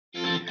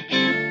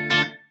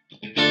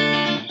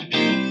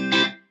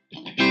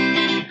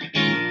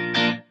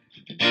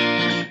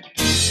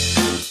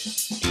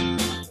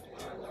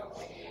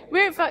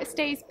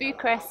today's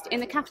Bucharest in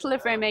the capital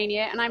of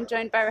Romania, and I'm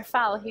joined by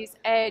Rafał, who's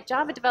a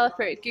Java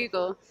developer at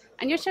Google.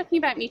 And you're talking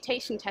about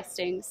mutation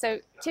testing. So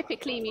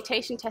typically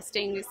mutation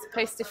testing is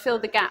supposed to fill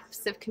the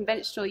gaps of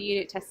conventional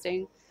unit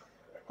testing.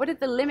 What are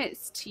the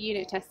limits to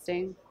unit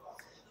testing?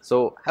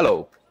 So,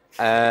 hello.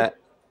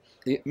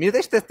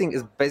 Mutation testing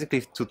is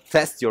basically to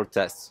test your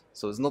tests.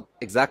 So it's not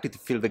exactly to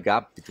fill the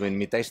gap between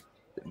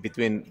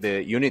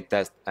the unit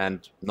test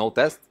and no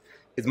test.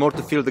 It's more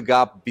to fill the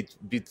gap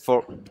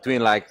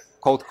between like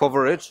code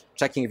coverage,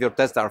 checking if your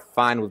tests are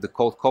fine with the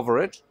code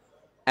coverage,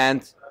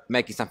 and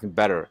making something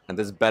better. And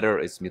this better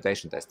is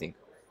mutation testing.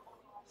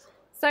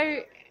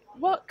 So,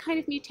 what kind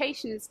of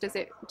mutations does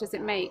it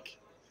make?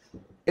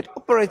 It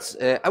operates.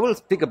 I will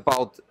speak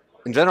about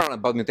in general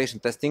about mutation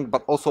testing,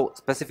 but also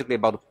specifically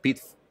about the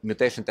PIT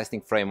mutation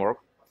testing framework,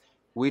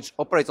 which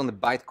operates on the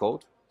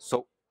bytecode.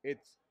 So it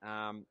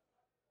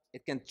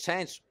can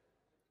change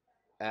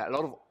a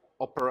lot of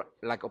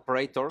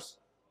operators,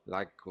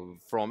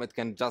 from it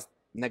can just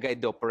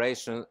negate the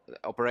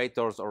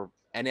operators or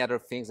any other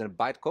things in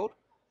bytecode,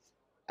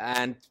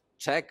 and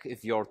check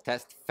if your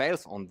test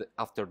fails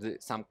after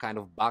some kind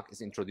of bug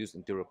is introduced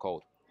into your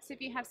code. So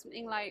if you have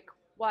something like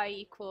y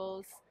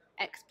equals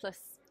x plus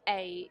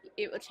a,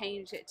 it will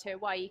change it to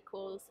y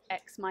equals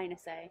x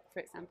minus a, for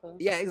example.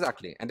 Yeah,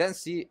 exactly. And then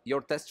see,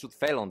 your test should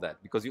fail on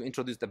that because you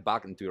introduced a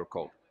bug into your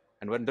code.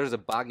 And when there's a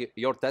bug,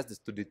 your test is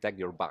to detect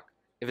your bug.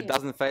 If it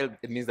doesn't fail,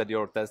 it means that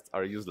your tests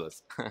are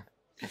useless.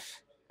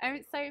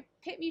 So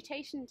PIT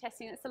mutation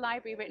testing, that's a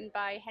library written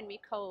by Henry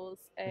Coles,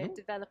 a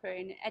developer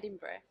in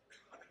Edinburgh.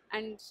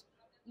 And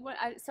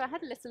so I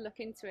had a little look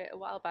into it a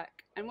while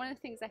back. And one of the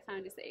things I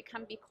found is that it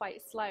can be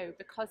quite slow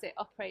because it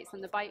operates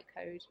on the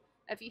bytecode.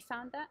 Have you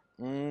found that?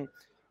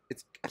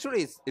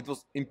 It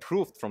was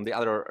improved from the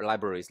other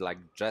libraries like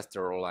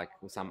Jester or like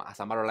some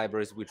other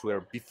libraries which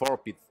were before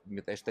PIT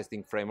mutation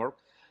testing framework.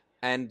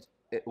 And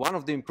one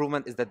of the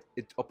improvements is that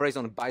it operates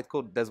on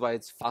bytecode. That's why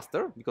it's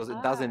faster, because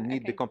it doesn't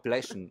need the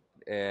compilation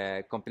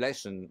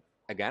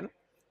again.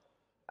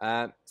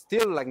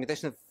 Still, like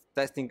mutation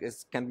testing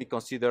can be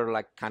considered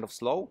like kind of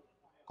slow.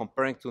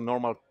 Comparing to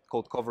normal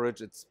code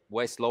coverage, it's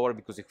way slower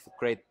because you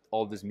create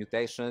all these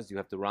mutations. You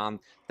have to run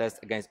tests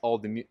against all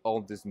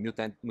this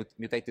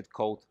mutated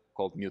code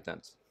called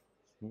mutants.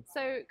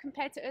 So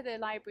compared to other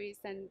libraries,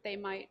 then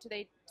do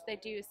they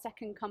do a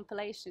second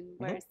compilation,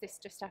 whereas this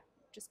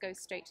just goes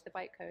straight to the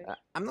bytecode?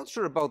 I'm not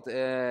sure about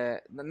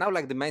now.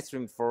 Like the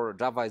mainstream for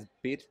Java is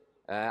PIT.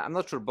 I'm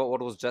not sure about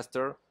what was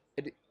Jester.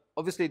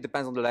 Obviously it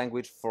depends on the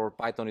language. For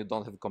Python, you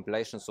don't have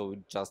compilation, so it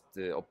just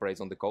operates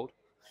on the code.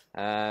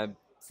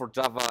 For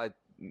Java, it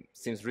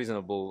seems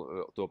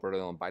reasonable to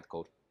operate on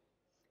bytecode.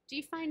 Do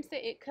you find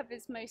that it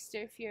covers most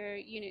of your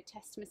unit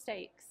test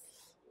mistakes?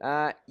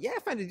 Yeah, I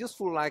find it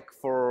useful, like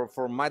for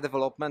my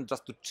development,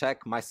 just to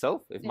check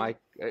myself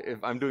if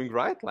I'm doing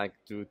right, like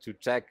to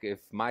check if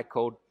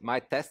my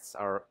tests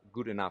are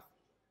good enough.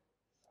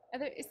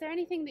 Is there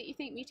anything that you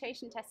think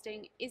mutation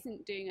testing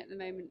isn't doing at the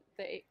moment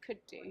that it could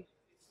do?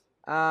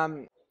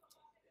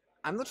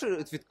 I'm not sure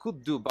if it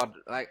could do, but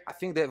like I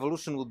think the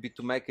evolution would be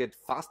to make it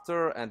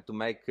faster and to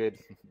make it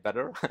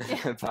better.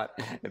 but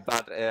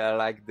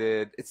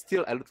it's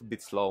still a little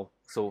bit slow.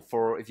 So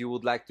if you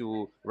would like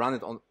to run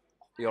it on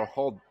your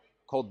whole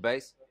code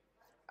base,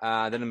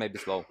 then it may be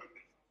slow.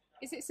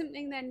 Is it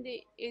something then that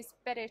is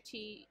better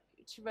to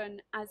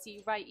run as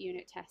you write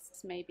unit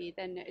tests, maybe,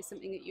 than it is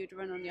something that you'd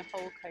run on your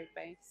whole code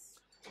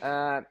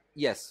base?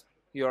 Yes,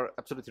 you're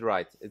absolutely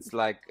right. It's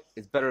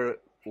better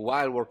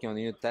while working on a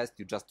unit test,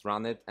 you just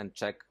run it and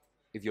check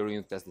if your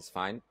unit test is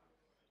fine.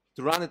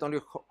 To run it on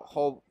your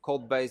whole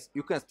code base,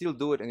 you can still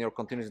do it in your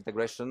continuous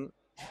integration,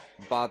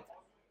 but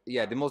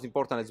yeah, the most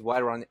important is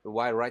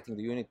while writing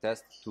the unit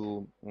test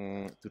to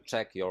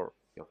check your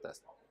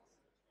test.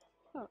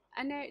 Oh,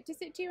 and does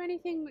it do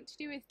anything to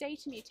do with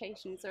data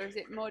mutations, or is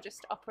it more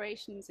just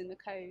operations in the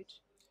code?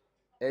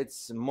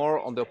 It's more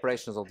on the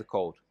operations of the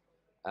code.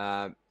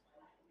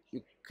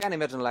 You can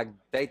imagine like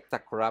data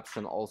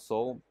corruption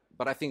also,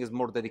 but I think it's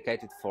more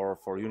dedicated for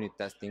unit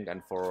testing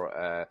and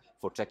for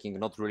checking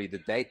not really the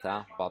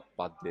data, but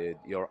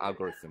your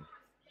algorithm.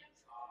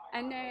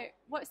 And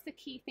what's the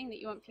key thing that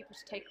you want people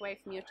to take away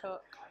from your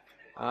talk?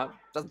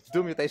 Just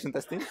do mutation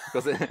testing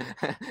because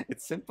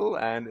it's simple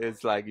and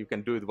it's like you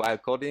can do it while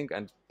coding.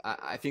 And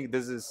I think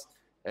this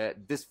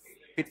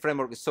PIT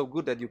framework is so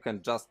good that you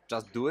can just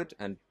do it,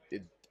 and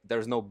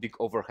there's no big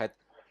overhead,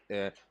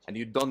 and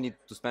you don't need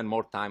to spend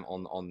more time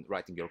on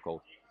writing your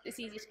code. It's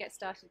easy to get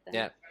started then.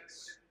 Yeah,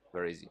 it's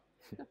very easy.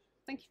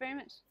 Thank you very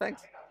much.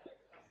 Thanks.